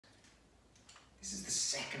This is the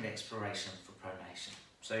second exploration for pronation.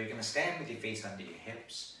 So you're going to stand with your feet under your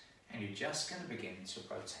hips and you're just going to begin to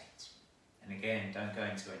rotate. And again, don't go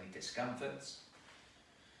into any discomforts.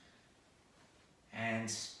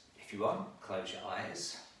 And if you want, close your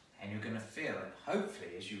eyes and you're going to feel it.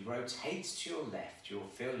 Hopefully, as you rotate to your left, you'll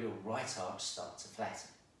feel your right arch start to flatten.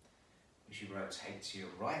 As you rotate to your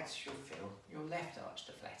right, you'll feel your left arch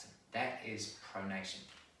to flatten. That is pronation.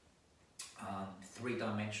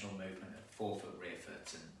 Three-dimensional movement of forefoot, rear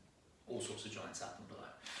foot, and all sorts of joints up and below.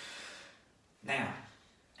 Now,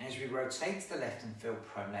 as we rotate to the left and feel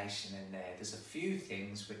pronation in there, there's a few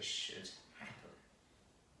things which should happen.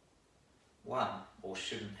 One, or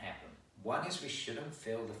shouldn't happen. One is we shouldn't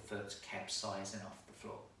feel the foot capsizing off the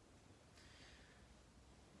floor.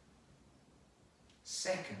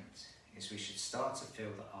 Second is we should start to feel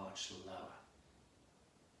the arch lower.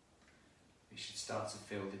 We should start to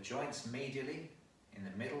feel the joints medially in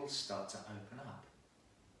the middle start to open up.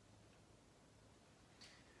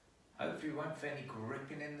 Hopefully you won't feel any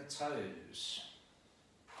gripping in the toes.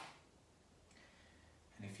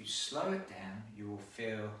 And if you slow it down, you will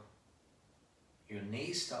feel your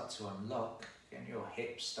knees start to unlock and your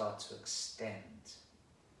hips start to extend.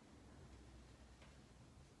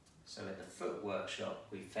 So in the foot workshop,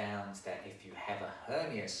 we found that if you have a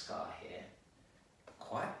hernia scar here,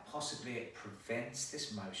 quite possibly it prevents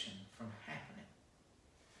this motion from happening.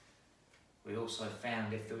 We also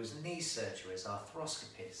found if there was knee surgeries,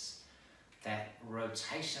 arthroscopies, that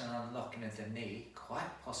rotation and unlocking of the knee quite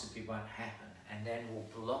possibly won't happen and then will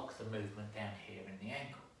block the movement down here in the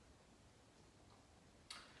ankle.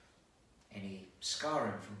 Any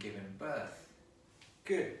scarring from giving birth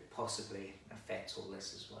could possibly affect all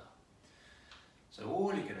this as well. So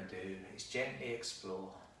all you're going to do is gently explore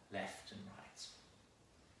left and right.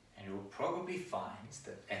 And you'll probably find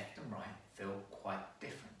that left and right feel quite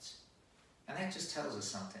different. And that just tells us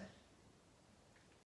something.